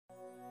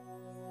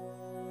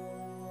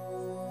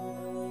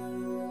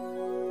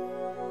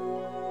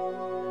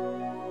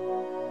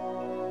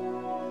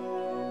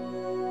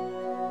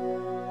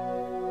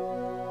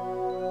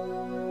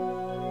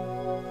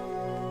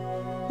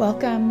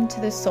Welcome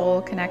to the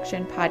Soul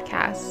Connection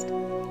Podcast,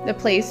 the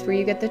place where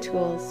you get the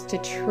tools to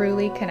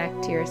truly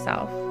connect to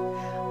yourself.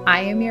 I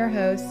am your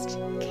host,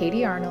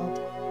 Katie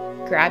Arnold.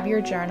 Grab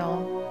your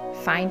journal,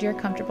 find your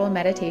comfortable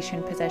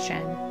meditation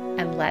position,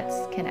 and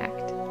let's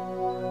connect.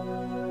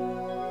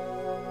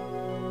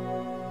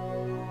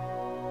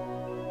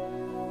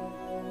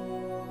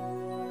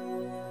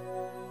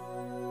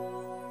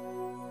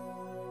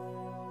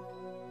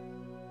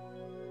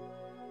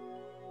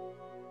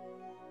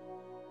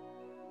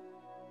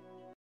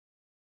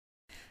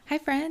 Hi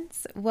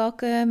friends,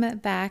 welcome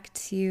back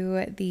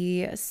to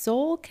the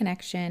Soul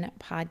Connection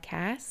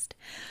Podcast.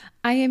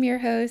 I am your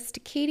host,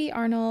 Katie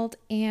Arnold,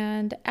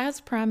 and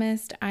as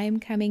promised, I am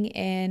coming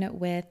in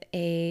with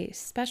a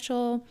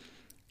special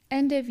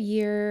end of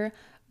year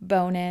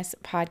bonus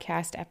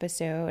podcast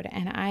episode,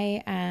 and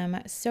I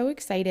am so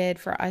excited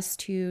for us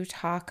to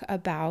talk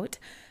about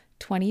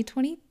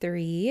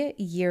 2023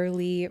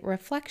 yearly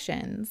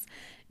reflections.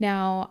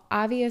 Now,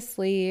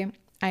 obviously,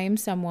 I am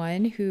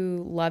someone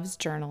who loves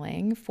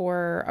journaling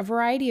for a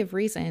variety of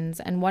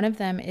reasons, and one of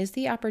them is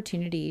the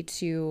opportunity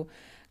to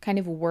kind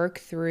of work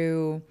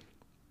through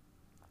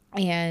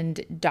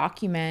and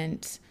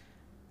document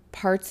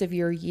parts of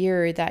your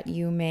year that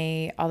you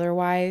may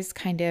otherwise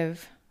kind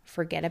of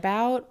forget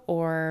about,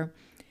 or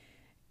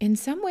in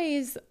some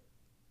ways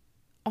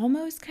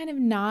almost kind of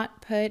not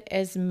put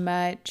as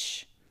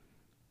much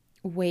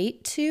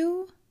weight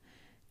to,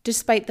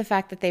 despite the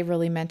fact that they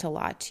really meant a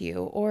lot to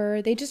you,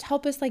 or they just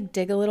help us like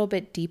dig a little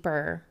bit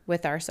deeper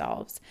with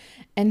ourselves.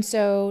 And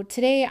so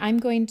today I'm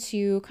going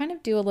to kind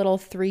of do a little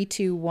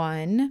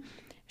 3-2-1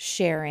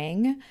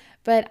 sharing,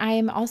 but I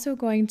am also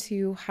going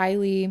to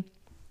highly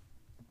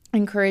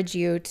encourage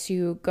you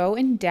to go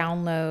and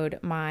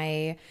download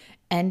my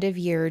end of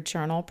year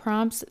journal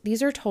prompts.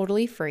 These are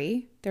totally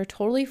free. They're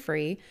totally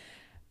free.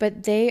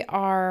 But they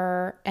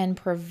are and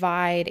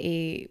provide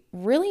a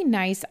really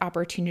nice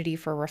opportunity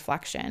for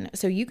reflection.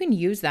 So you can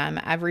use them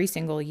every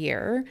single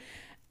year.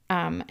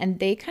 And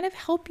they kind of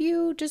help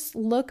you just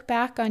look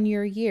back on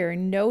your year,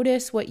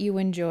 notice what you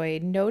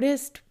enjoyed,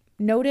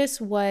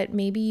 notice what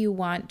maybe you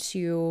want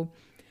to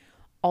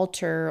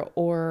alter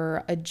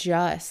or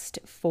adjust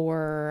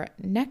for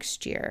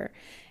next year.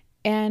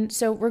 And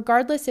so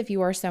regardless if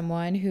you are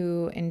someone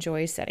who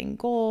enjoys setting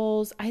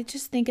goals, I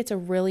just think it's a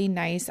really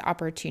nice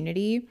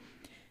opportunity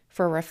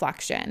for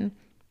reflection.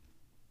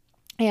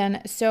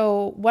 And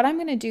so what I'm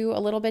going to do a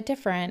little bit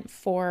different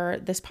for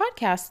this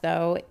podcast,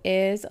 though,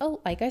 is,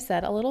 like I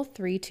said, a little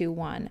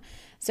 3-2-1.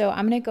 So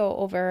I'm going to go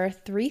over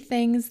 3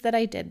 things that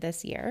I did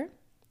this year,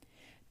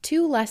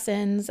 2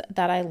 lessons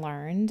that I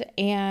learned,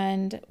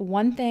 and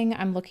 1 thing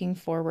I'm looking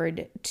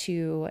forward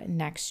to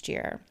next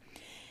year.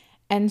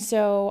 And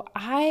so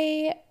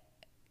I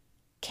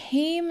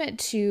came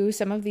to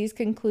some of these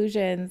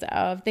conclusions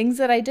of things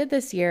that I did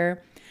this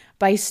year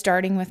by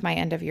starting with my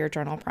end of year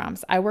journal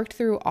prompts. I worked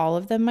through all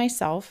of them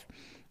myself.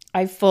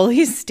 I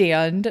fully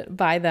stand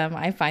by them.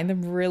 I find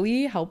them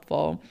really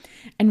helpful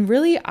and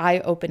really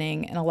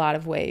eye-opening in a lot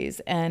of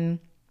ways. And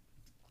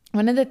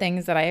one of the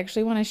things that I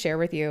actually want to share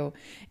with you,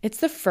 it's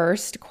the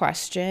first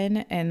question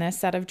in this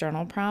set of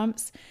journal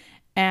prompts.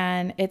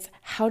 And it's,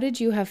 how did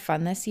you have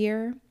fun this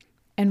year?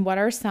 And what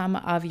are some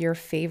of your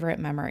favorite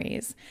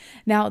memories?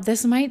 Now,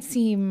 this might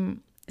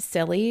seem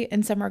silly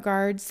in some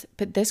regards,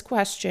 but this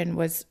question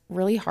was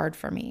really hard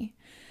for me.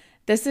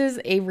 This is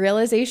a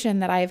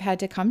realization that I've had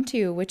to come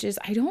to, which is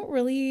I don't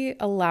really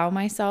allow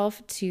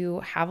myself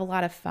to have a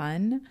lot of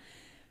fun.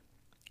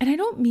 And I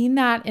don't mean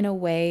that in a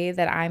way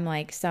that I'm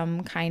like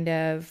some kind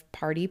of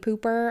party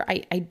pooper.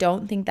 I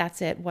don't think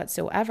that's it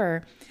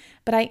whatsoever.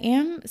 But I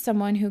am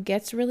someone who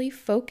gets really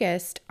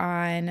focused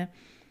on,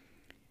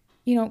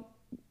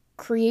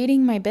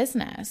 creating my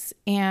business,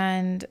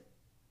 and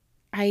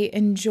I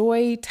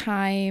enjoy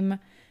time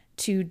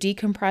to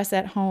decompress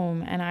at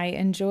home, and I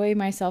enjoy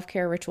my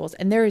self-care rituals.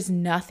 And there is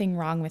nothing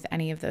wrong with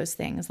any of those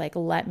things. Like,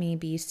 let me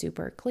be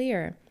super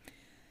clear.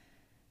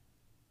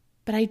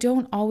 But I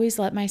don't always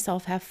let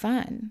myself have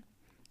fun.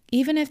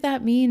 Even if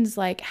that means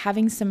like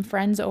having some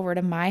friends over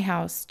to my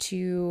house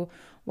to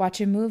watch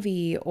a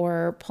movie,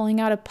 or pulling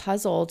out a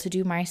puzzle to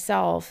do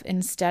myself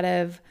instead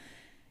of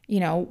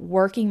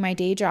working my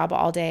day job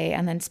all day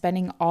and then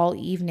spending all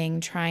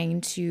evening trying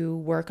to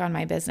work on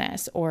my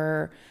business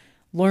or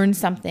learn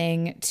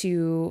something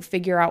to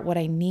figure out what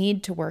I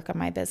need to work on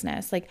my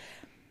business. Like,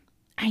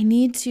 I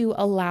need to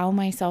allow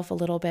myself a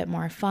little bit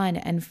more fun,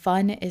 and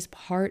fun is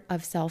part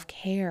of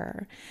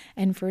self-care.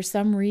 And for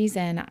some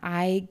reason,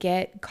 I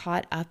get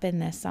caught up in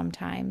this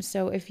sometimes.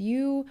 So if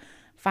you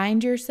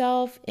find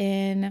yourself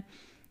in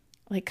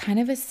like kind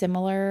of a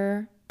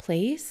similar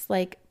place,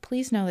 like,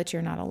 please know that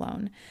you're not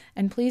alone.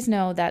 And please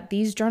know that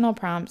these journal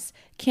prompts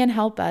can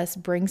help us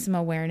bring some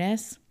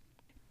awareness,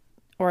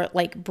 or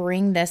like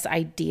bring this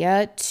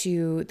idea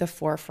to the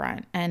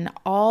forefront. And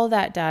all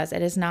that does,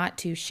 it is not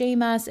to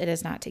shame us, it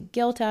is not to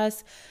guilt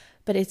us,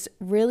 but it's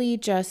really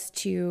just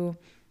to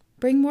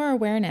bring more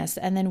awareness.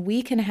 And then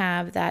we can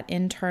have that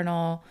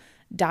internal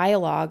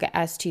dialogue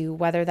as to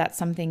whether that's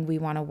something we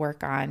want to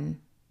work on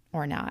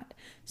or not.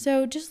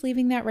 So just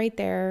leaving that right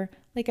there.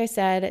 Like I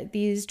said,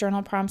 these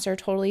journal prompts are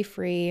totally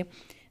free.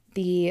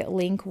 The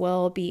link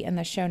will be in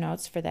the show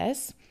notes for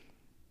this.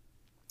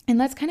 And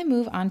let's kind of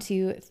move on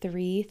to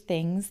 3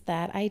 things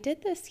that I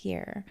did this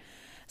year.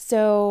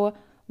 So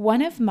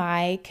one of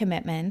my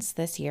commitments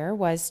this year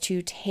was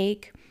to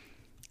take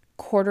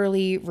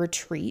quarterly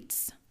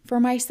retreats for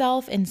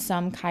myself in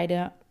some kind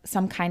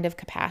of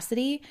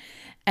capacity.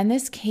 And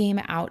this came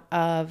out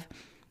of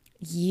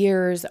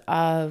years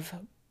of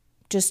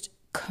just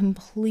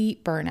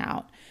complete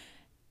burnout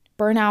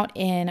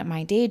in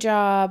my day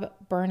job,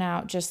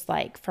 burnout just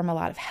like from a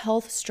lot of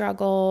health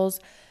struggles,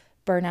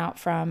 burnout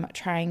from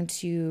trying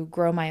to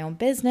grow my own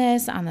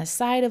business on the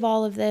side of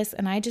all of this.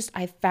 And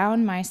I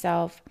found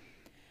myself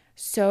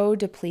so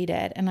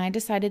depleted. And I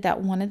decided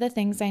that one of the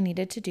things I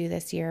needed to do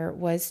this year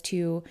was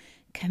to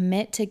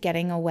commit to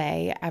getting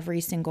away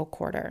every single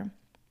quarter.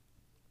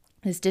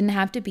 This didn't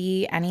have to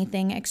be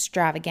anything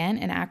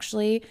extravagant. And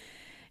actually,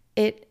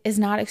 it is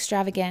not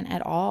extravagant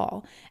at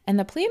all. And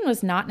the plan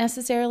was not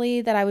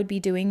necessarily that I would be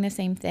doing the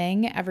same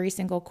thing every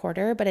single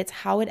quarter, but it's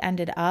how it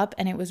ended up.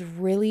 And it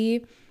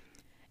really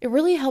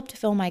helped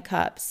fill my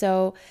cup.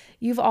 So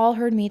you've all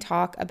heard me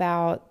talk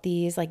about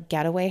these like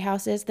getaway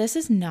houses. This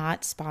is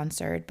not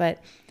sponsored, but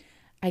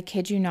I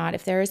kid you not,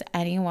 if there is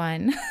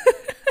anyone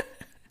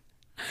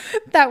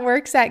that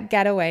works at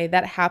Getaway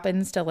that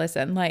happens to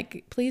listen,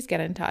 like, please get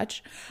in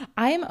touch.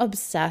 I am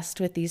obsessed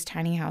with these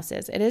tiny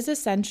houses. It is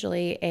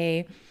essentially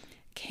a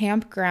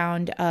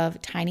campground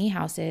of tiny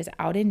houses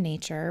out in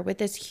nature with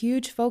this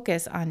huge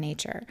focus on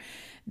nature.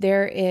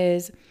 There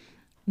is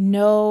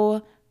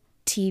no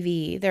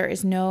TV, there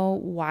is no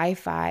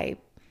Wi-Fi.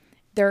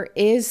 There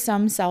is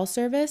some cell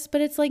service,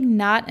 but it's like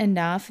not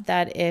enough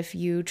that if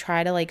you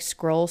try to like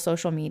scroll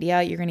social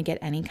media, you're going to get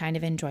any kind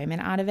of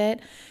enjoyment out of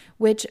it,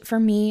 which for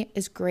me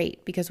is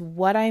great because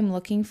what I'm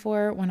looking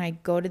for when I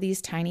go to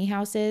these tiny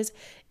houses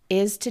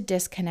is to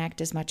disconnect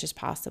as much as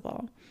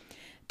possible,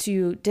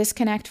 to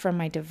disconnect from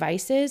my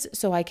devices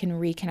so I can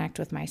reconnect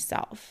with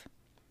myself.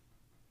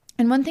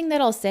 And one thing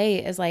that I'll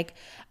say is like,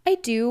 I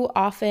do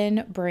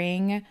often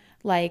bring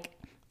like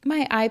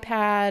my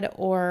iPad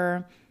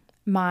or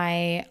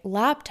my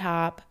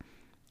laptop,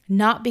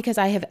 not because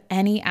I have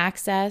any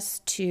access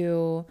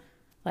to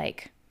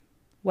like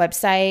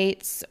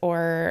websites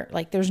or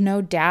like there's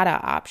no data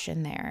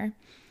option there,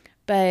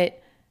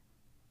 but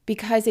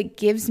because it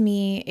gives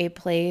me a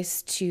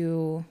place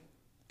to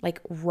like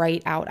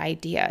write out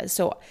ideas.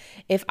 So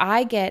if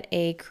I get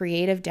a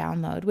creative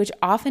download, which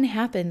often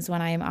happens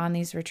when I am on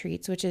these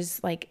retreats, which is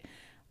like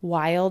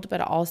wild, but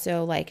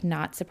also like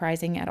not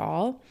surprising at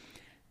all,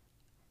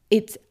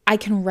 I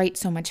can write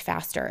so much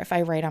faster if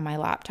I write on my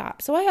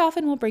laptop. So I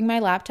often will bring my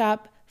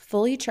laptop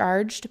fully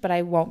charged, but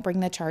I won't bring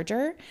the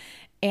charger.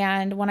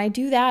 And when I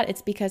do that,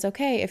 it's because,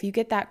 okay, if you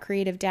get that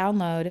creative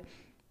download,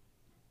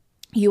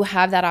 you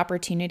have that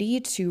opportunity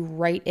to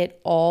write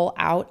it all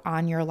out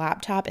on your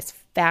laptop as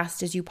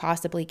fast as you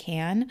possibly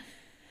can,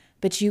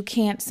 but you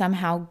can't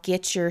somehow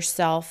get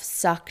yourself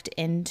sucked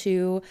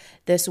into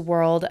this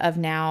world of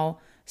now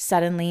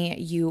suddenly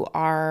you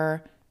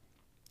are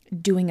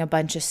doing a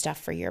bunch of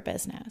stuff for your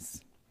business.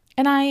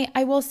 And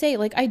I will say,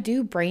 like, I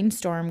do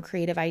brainstorm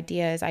creative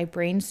ideas. I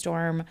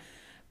brainstorm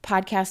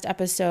podcast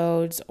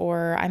episodes,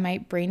 or I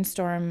might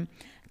brainstorm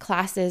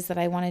classes that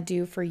I want to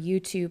do for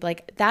YouTube.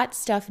 Like, that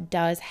stuff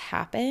does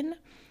happen,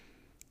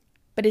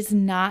 but it's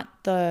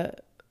not the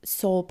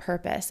sole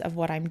purpose of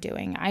what I'm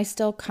doing. I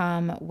still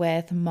come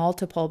with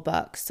multiple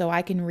books so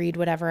I can read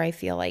whatever I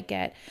feel like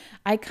it.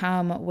 I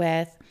come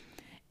with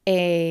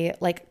a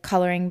like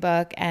coloring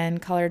book and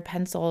colored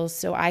pencils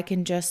so I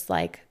can just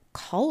like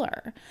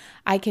color.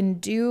 I can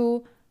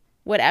do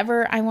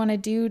whatever I want to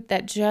do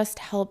that just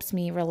helps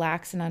me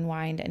relax and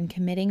unwind. And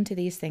committing to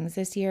these things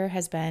this year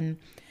has been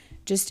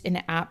just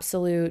an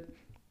absolute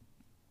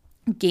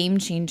game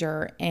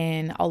changer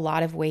in a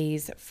lot of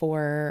ways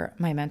for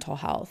my mental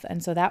health.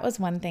 And so that was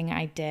one thing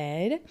I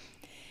did.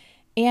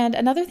 And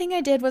another thing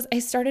I did was I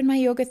started my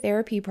yoga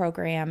therapy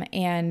program,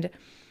 and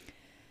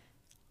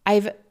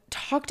I've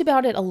talked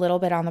about it a little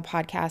bit on the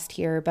podcast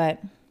here, but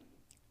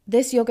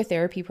this yoga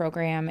therapy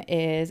program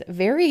is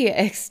very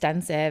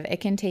extensive.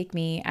 It can take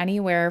me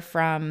anywhere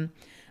from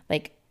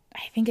like,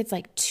 I think it's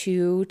like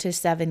 2 to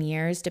 7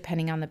 years,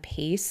 depending on the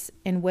pace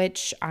in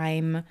which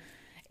I'm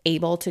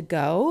able to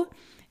go.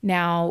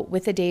 Now,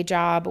 with a day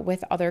job,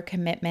 with other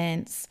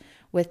commitments,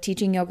 with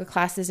teaching yoga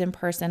classes in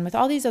person, with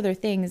all these other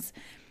things,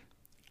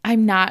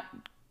 I'm not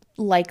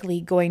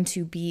likely going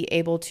to be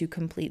able to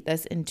complete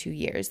this in 2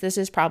 years. This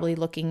is probably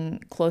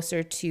looking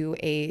closer to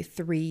a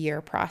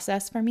 3-year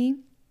process for me.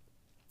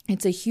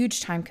 It's a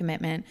huge time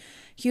commitment,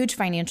 huge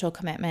financial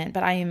commitment,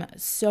 but I am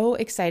so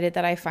excited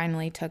that I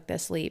finally took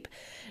this leap.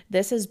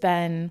 This has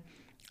been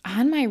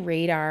on my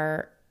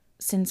radar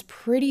since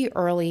pretty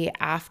early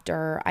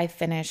after I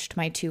finished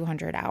my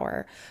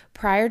 200-hour.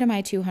 Prior to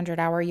my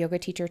 200-hour yoga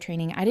teacher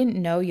training, I didn't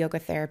know yoga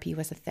therapy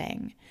was a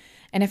thing.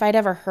 And if I'd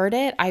ever heard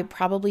it, I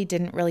probably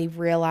didn't really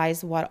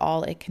realize what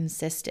all it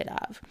consisted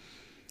of.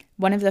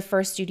 One of the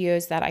first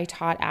studios that I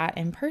taught at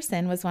in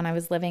person was when I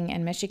was living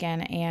in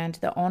Michigan, and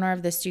the owner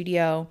of the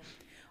studio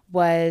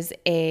was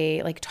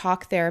a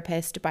talk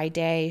therapist by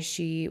day.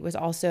 She was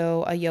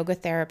also a yoga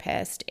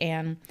therapist,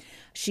 and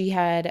she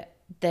had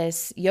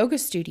this yoga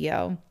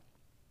studio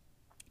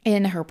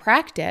in her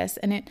practice,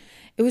 and it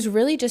was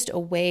really just a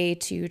way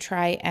to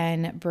try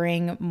and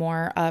bring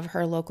more of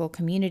her local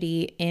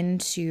community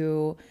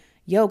into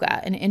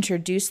yoga and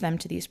introduce them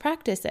to these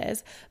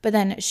practices. But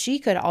then she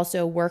could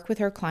also work with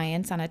her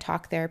clients on a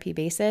talk therapy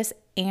basis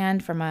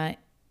and from a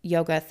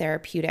yoga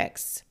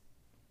therapeutics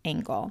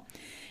angle.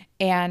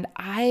 And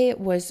I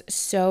was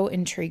so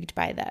intrigued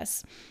by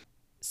this.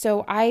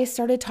 So I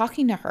started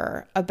talking to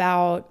her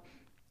about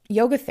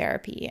yoga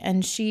therapy,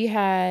 and she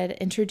had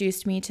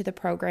introduced me to the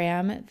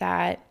program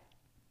that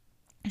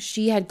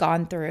she had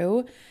gone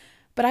through.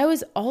 But I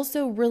was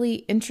also really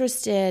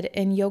interested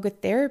in yoga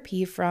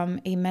therapy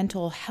from a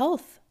mental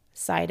health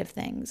side of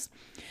things,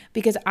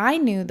 because I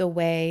knew the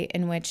way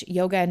in which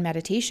yoga and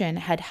meditation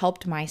had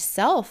helped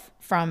myself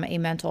from a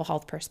mental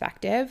health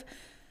perspective.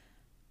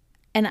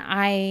 And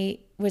I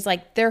was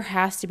like, there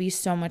has to be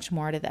so much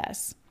more to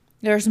this.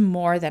 There's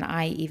more than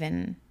I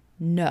even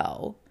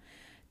know,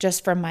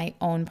 just from my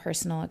own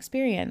personal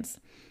experience.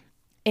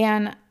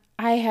 And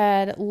I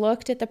had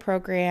looked at the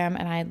program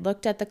and I had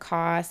looked at the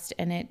cost,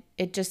 and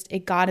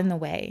it got in the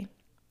way.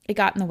 It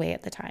got in the way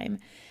at the time.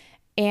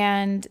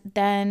 And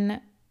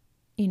then,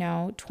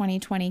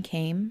 2020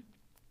 came,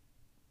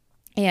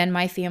 and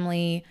my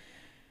family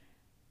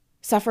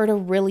suffered a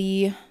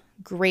really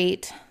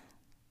great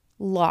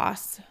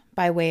loss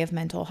by way of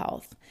mental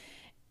health.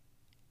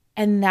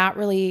 And that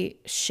really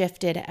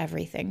shifted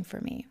everything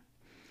for me.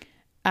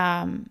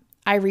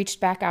 I reached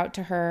back out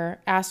to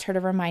her, asked her to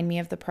remind me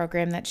of the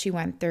program that she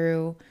went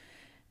through,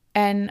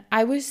 and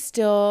I was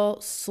still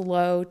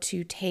slow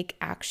to take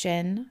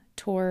action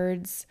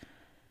towards,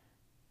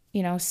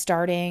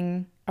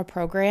 starting a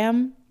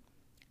program.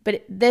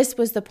 But this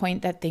was the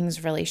point that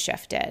things really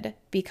shifted,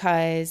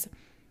 because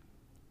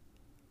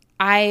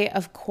I,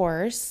 of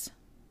course,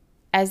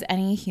 as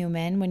any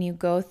human, when you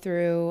go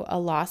through a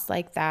loss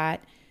like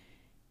that,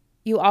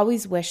 you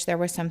always wish there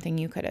was something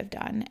you could have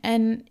done.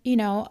 And,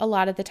 a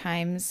lot of the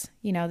times,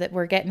 that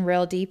we're getting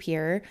real deep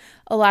here,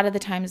 a lot of the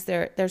times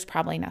there's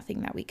probably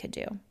nothing that we could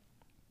do.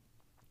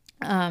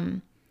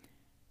 But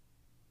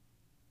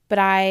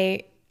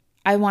I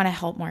want to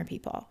help more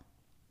people.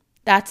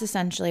 That's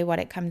essentially what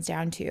it comes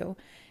down to.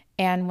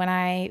 And when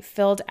I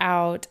filled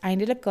out, I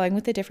ended up going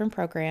with a different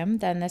program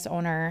than this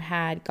owner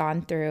had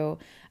gone through,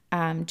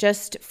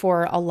 just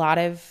for a lot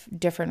of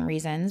different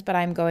reasons. But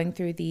I'm going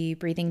through the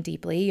Breathing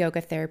Deeply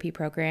yoga therapy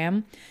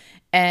program.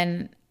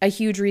 And a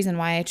huge reason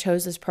why I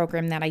chose this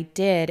program that I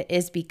did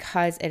is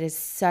because it is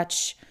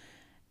such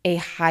a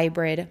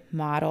hybrid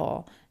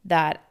model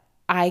that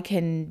I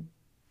can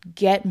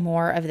get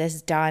more of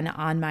this done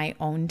on my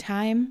own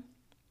time,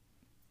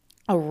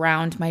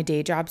 around my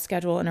day job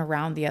schedule and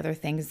around the other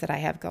things that I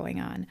have going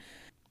on.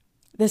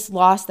 This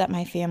loss that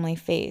my family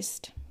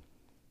faced,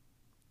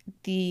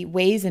 the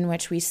ways in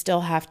which we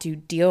still have to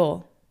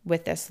deal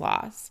with this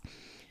loss,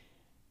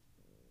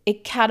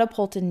 it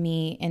catapulted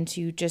me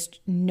into just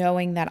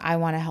knowing that I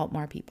want to help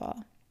more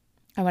people.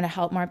 I want to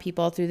help more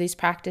people through these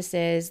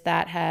practices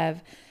that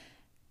have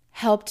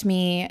helped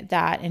me,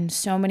 that in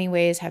so many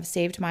ways have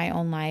saved my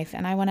own life,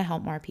 and I want to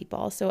help more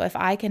people. So if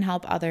I can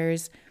help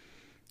others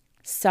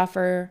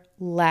suffer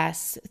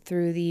less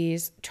through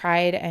these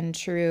tried and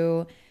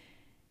true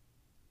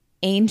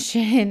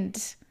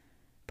ancient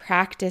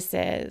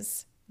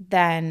practices,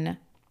 then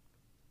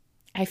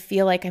I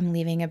feel like I'm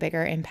leaving a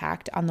bigger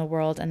impact on the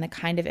world, and the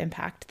kind of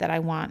impact that I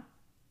want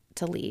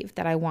to leave,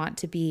 that I want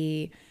to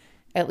be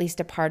at least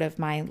a part of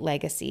my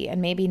legacy.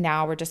 And maybe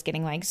now we're just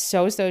getting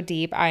so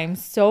deep. I'm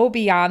so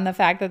beyond the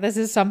fact that this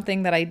is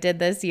something that I did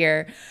this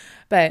year,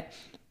 but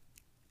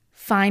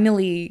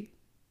finally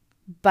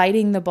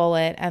biting the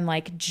bullet and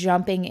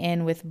jumping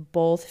in with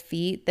both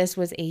feet. This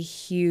was a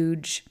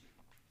huge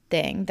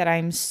thing that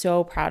I'm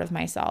so proud of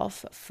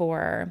myself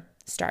for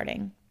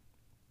starting.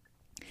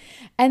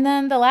 And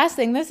then the last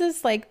thing, this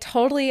is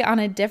totally on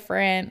a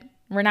different,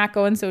 we're not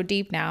going so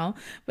deep now,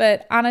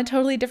 but on a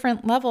totally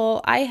different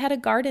level. I had a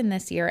garden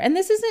this year, and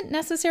this isn't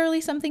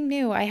necessarily something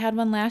new. I had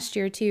one last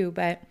year too,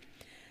 but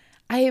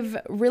I've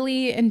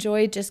really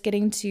enjoyed just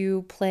getting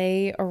to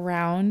play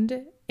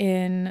around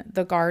in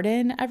the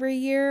garden every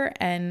year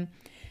and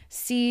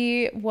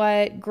see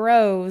what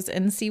grows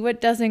and see what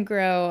doesn't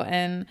grow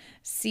and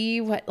see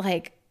what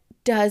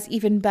does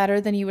even better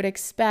than you would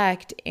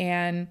expect,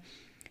 and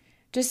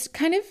just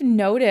kind of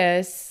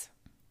notice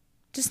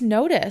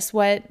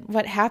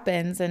what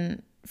happens.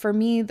 And for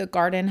me, the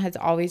garden has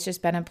always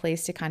just been a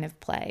place to kind of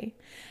play.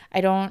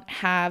 I don't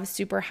have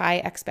super high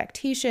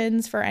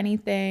expectations for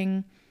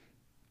anything.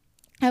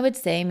 I would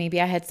say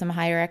maybe I had some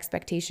higher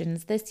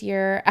expectations this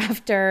year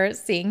after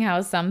seeing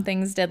how some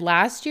things did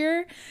last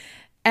year,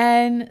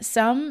 and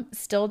some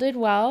still did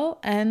well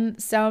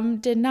and some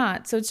did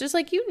not. So it's just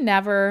you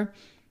never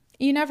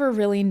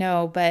really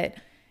know, but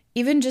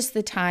even just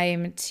the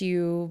time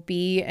to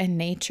be in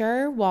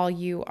nature while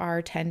you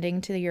are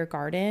tending to your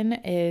garden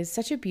is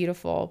such a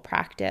beautiful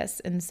practice.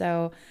 And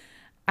so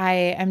I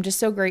am just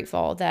so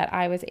grateful that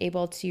I was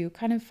able to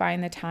kind of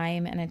find the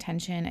time and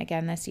attention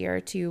again this year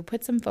to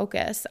put some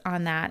focus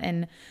on that.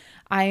 And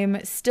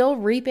I'm still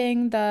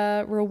reaping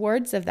the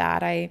rewards of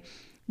that. I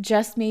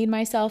just made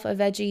myself a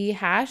veggie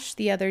hash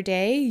the other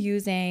day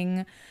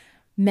using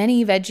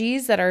many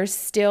veggies that are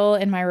still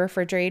in my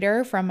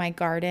refrigerator from my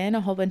garden,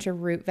 a whole bunch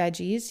of root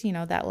veggies,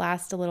 that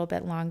last a little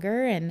bit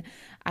longer. And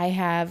I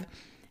have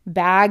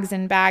bags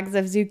and bags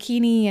of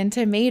zucchini and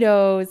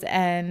tomatoes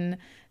and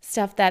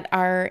stuff that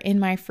are in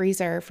my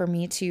freezer for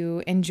me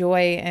to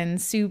enjoy in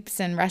soups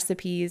and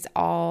recipes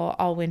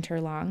all winter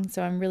long.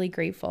 So I'm really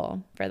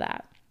grateful for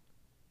that.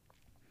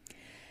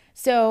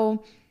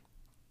 So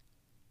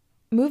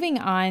moving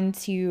on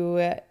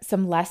to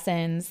some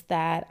lessons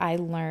that I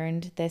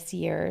learned this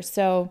year.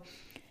 So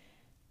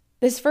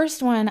this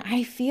first one,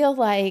 I feel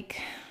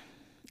like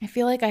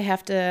I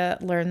have to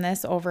learn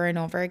this over and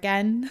over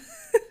again.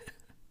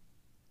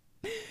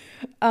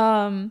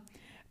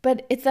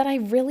 But it's that I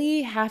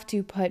really have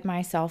to put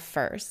myself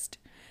first,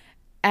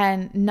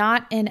 and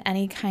not in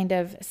any kind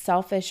of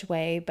selfish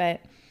way,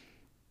 but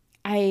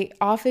I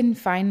often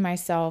find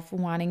myself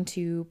wanting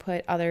to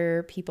put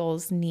other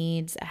people's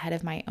needs ahead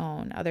of my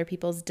own, other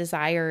people's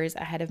desires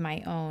ahead of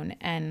my own.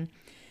 And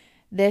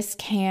this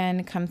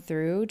can come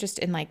through just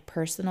in like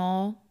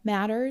personal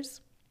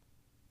matters,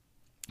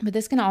 but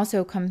this can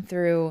also come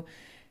through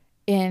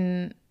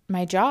in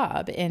my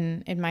job,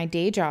 in my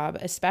day job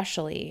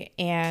especially.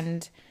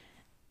 And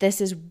this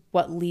is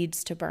what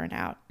leads to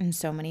burnout in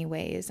so many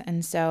ways.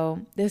 And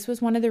so this was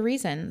one of the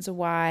reasons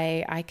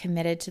why I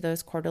committed to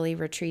those quarterly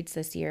retreats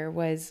this year,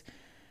 was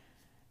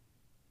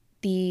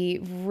the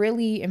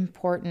really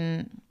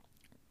important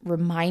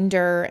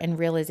reminder and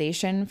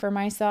realization for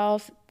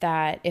myself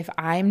that if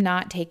I'm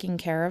not taking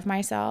care of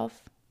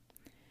myself,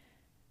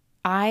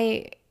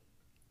 I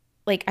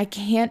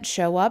can't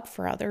show up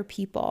for other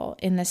people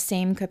in the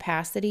same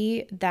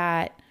capacity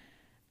that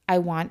I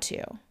want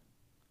to,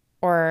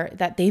 or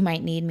that they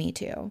might need me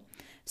to.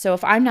 So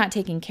if I'm not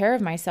taking care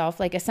of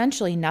myself,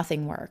 essentially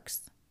nothing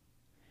works.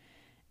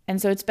 And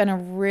so it's been a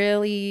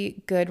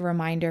really good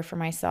reminder for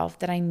myself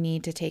that I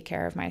need to take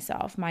care of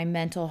myself, my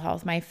mental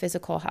health, my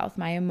physical health,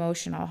 my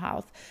emotional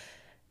health,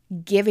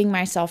 giving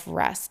myself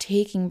rest,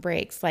 taking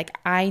breaks.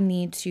 I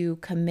need to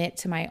commit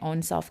to my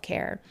own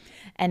self-care.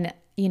 And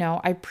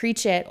I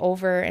preach it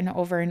over and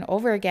over and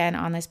over again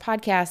on this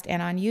podcast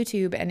and on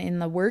YouTube and in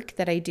the work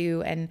that I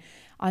do and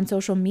on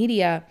social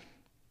media.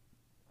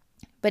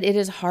 But it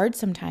is hard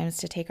sometimes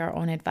to take our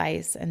own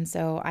advice. And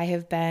so I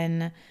have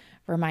been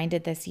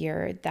reminded this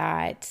year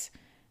that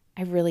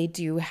I really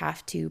do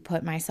have to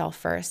put myself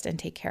first and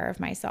take care of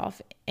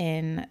myself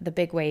in the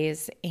big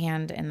ways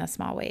and in the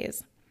small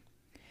ways.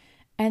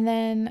 And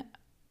then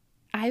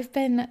I've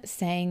been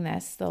saying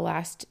this the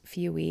last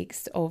few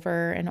weeks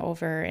over and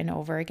over and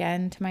over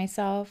again to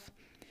myself,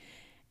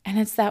 and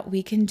it's that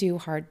we can do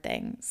hard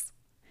things.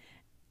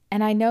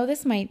 And I know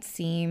this might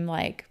seem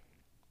like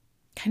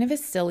kind of a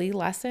silly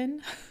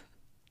lesson,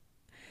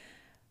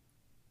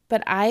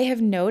 but I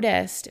have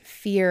noticed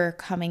fear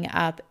coming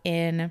up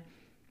in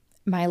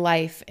my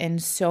life in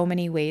so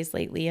many ways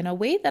lately, in a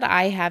way that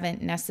I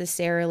haven't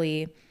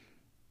necessarily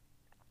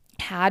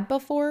had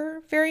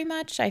before very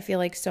much. I feel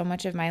like so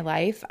much of my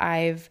life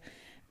I've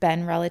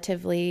been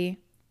relatively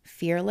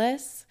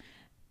fearless,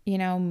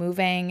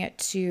 moving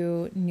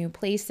to new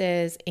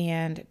places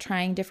and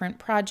trying different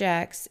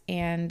projects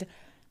and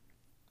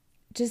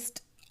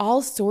just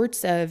all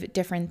sorts of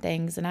different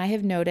things. And I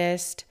have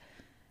noticed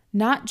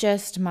not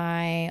just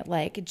my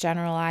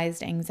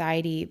generalized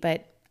anxiety,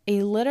 but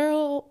a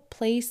literal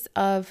place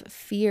of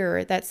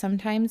fear that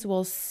sometimes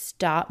will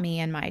stop me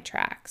in my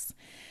tracks.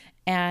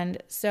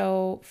 And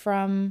so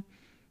from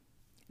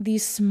the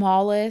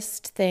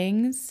smallest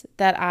things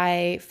that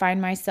I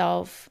find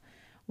myself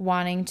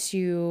wanting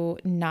to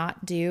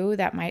not do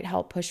that might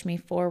help push me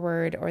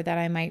forward or that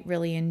I might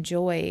really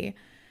enjoy,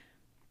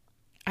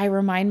 I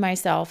remind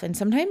myself and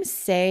sometimes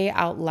say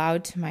out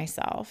loud to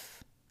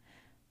myself,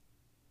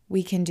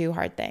 we can do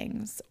hard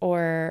things,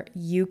 or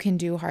you can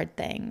do hard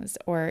things,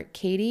 or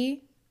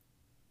Katie,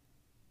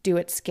 do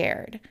it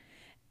scared.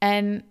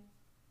 And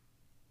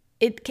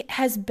it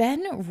has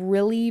been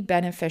really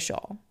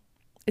beneficial.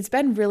 It's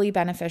been really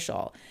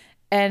beneficial.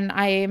 And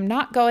I am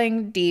not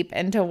going deep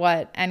into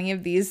what any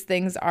of these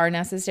things are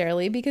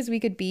necessarily, because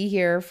we could be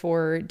here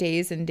for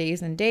days and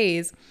days and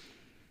days.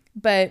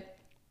 But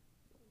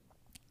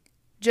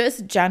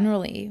just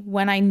generally,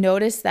 when I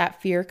notice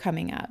that fear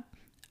coming up,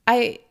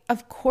 I,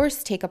 of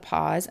course, take a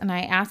pause and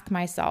I ask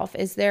myself,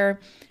 is there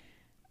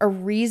a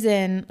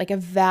reason, a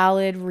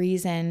valid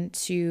reason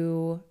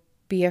to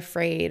be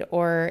afraid?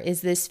 Or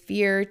is this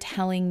fear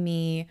telling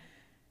me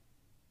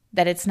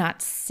that it's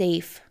not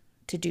safe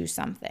to do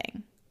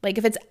something?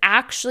 If it's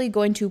actually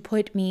going to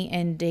put me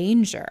in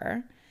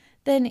danger,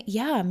 then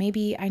yeah,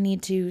 maybe I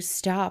need to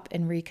stop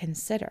and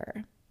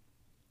reconsider.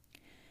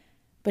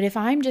 But if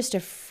I'm just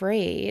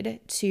afraid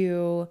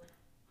to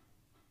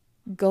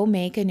go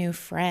make a new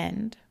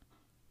friend,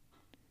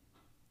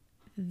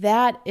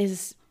 that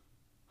is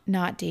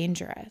not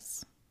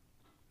dangerous.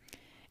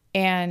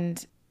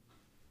 And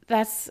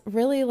that's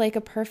really like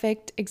a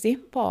perfect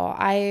example.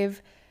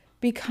 I've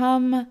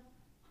become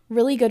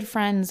really good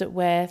friends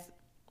with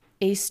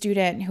a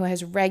student who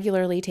has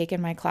regularly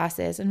taken my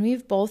classes, and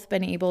we've both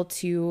been able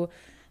to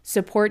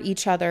support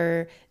each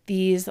other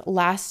these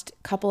last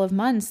couple of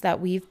months that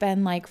we've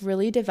been like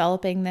really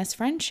developing this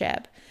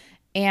friendship.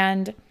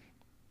 And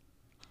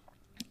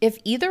if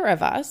either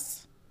of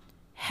us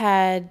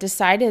had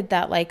decided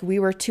that like we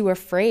were too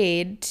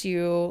afraid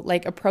to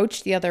like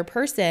approach the other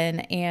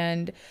person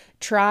and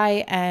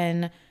try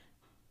and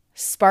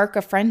spark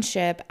a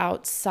friendship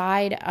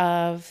outside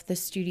of the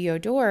studio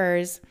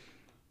doors,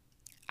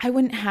 I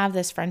wouldn't have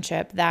this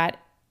friendship that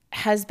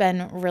has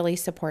been really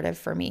supportive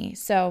for me.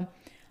 So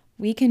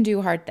we can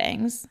do hard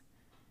things.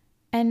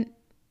 And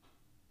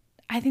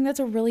I think that's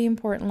a really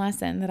important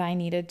lesson that I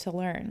needed to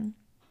learn.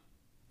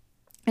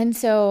 And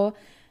so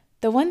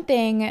the one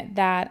thing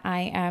that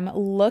I am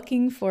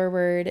looking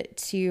forward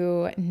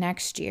to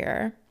next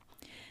year,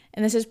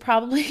 and this is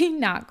probably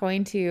not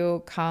going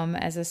to come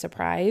as a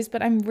surprise,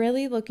 but I'm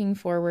really looking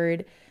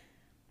forward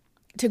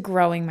to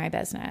growing my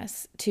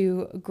business,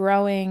 to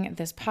growing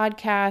this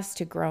podcast,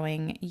 to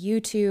growing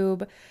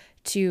YouTube,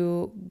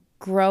 to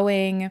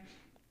growing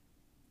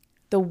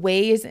the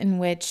ways in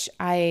which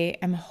I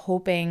am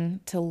hoping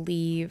to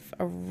leave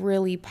a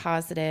really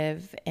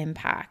positive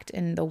impact,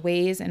 and the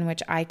ways in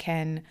which I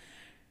can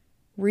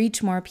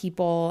reach more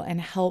people and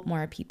help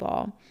more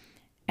people.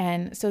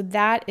 And so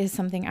that is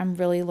something I'm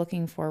really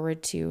looking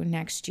forward to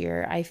next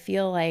year. I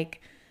feel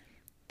like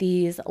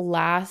these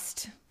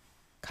last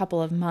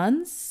couple of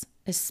months,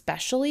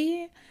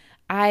 especially,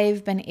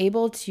 I've been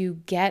able to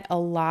get a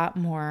lot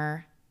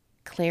more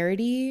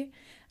clarity.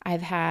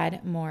 I've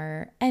had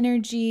more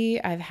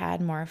energy. I've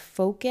had more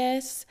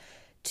focus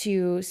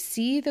to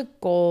see the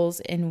goals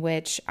in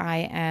which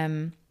I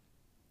am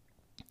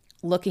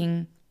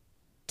looking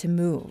to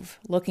move,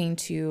 looking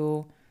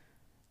to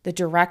the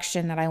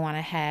direction that I want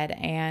to head,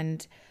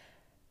 and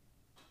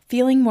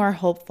feeling more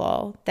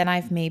hopeful than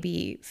I've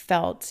maybe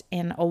felt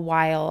in a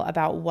while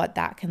about what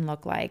that can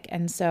look like.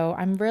 And so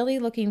I'm really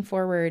looking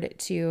forward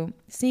to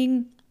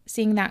seeing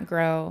that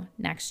grow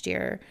next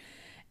year.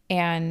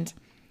 And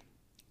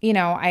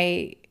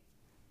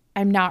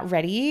I'm not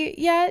ready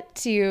yet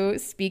to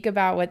speak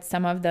about what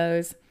some of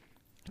those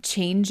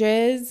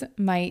changes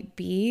might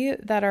be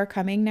that are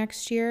coming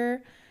next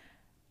year,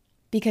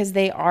 because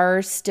they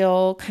are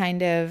still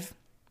kind of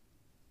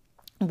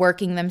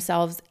working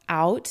themselves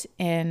out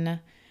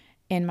in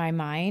my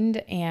mind.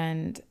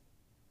 And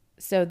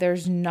so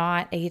there's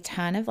not a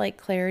ton of like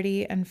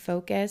clarity and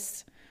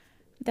focus.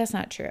 That's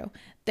not true.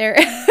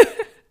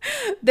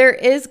 There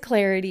is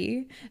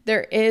clarity,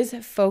 there is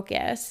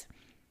focus,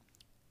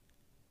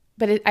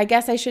 but I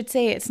guess I should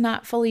say it's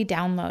not fully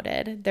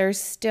downloaded. There's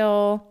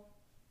still,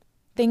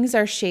 things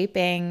are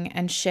shaping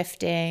and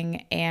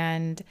shifting,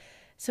 and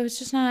so it's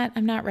just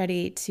I'm not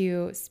ready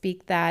to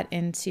speak that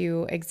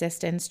into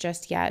existence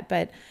just yet,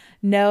 but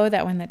know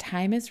that when the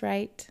time is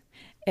right,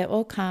 it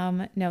will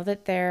come. Know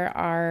that there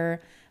are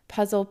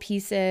puzzle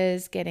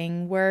pieces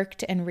getting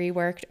worked and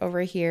reworked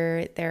over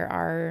here. There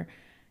are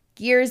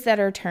gears that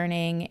are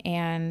turning,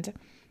 and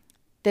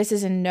this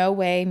is in no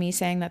way me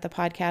saying that the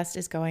podcast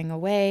is going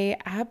away.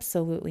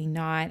 Absolutely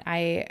not.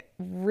 I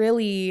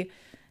really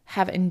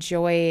have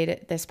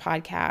enjoyed this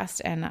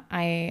podcast, and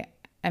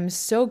I'm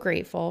so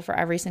grateful for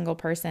every single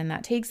person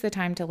that takes the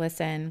time to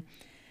listen,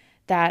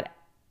 that,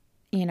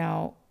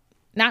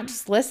 not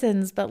just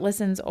listens, but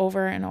listens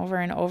over and over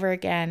and over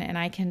again. And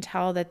I can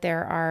tell that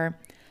there are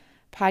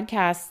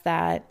podcasts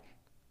that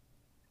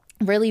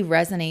really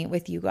resonate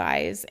with you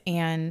guys.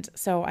 And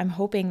so I'm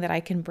hoping that I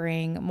can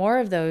bring more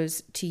of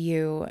those to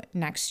you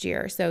next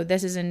year. So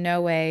this is in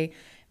no way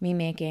me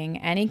making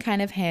any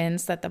kind of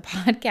hints that the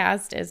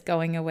podcast is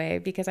going away,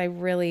 because I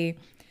really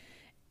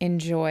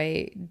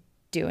enjoy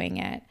doing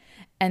it.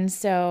 And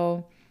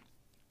so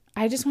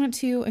I just want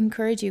to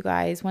encourage you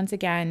guys once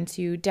again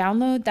to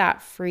download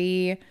that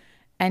free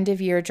end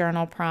of year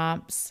journal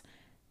prompts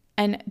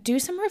and do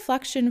some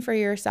reflection for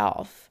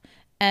yourself.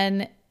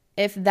 And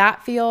if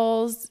that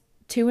feels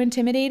too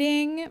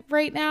intimidating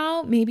right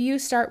now, maybe you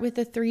start with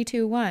the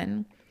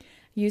 3-2-1.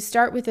 You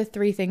start with the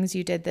 3 things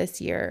you did this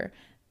year,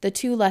 the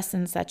 2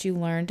 lessons that you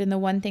learned, and the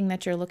 1 thing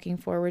that you're looking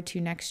forward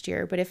to next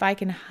year. But if I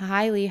can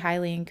highly,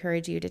 highly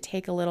encourage you to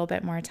take a little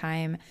bit more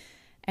time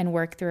and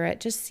work through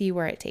it, just see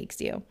where it takes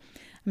you.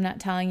 I'm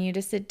not telling you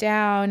to sit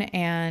down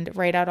and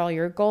write out all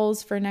your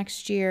goals for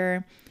next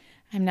year.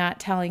 I'm not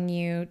telling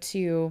you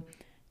to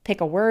pick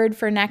a word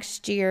for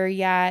next year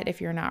yet if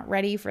you're not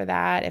ready for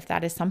that. If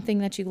that is something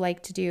that you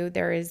like to do,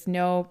 there is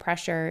no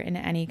pressure in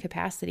any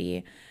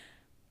capacity.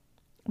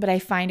 But I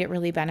find it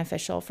really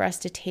beneficial for us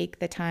to take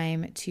the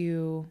time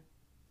to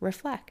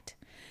reflect.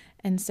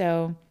 And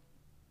so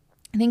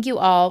Thank you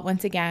all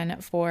once again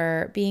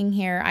for being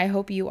here. I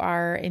hope you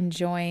are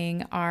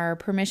enjoying our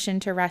Permission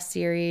to Rest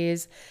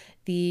series,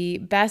 the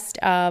best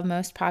of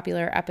most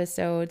popular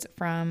episodes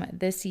from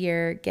this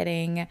year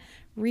getting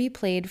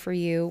replayed for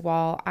you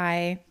while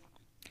I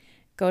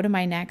go to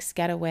my next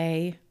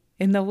getaway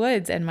in the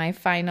woods and my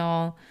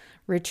final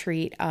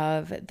retreat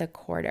of the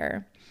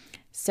quarter.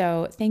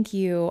 So thank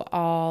you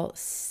all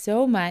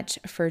so much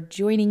for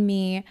joining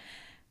me.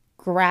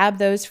 Grab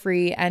those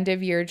free end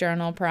of year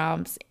journal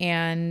prompts.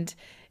 And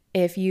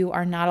if you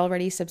are not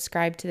already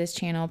subscribed to this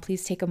channel,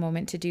 please take a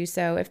moment to do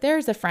so. If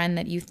there's a friend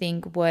that you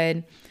think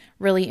would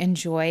really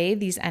enjoy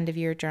these end of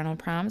year journal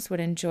prompts, would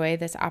enjoy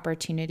this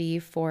opportunity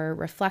for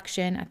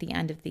reflection at the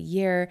end of the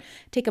year,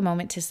 take a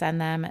moment to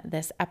send them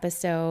this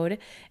episode.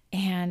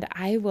 And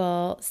I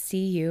will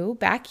see you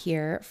back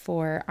here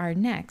for our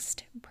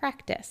next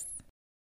practice.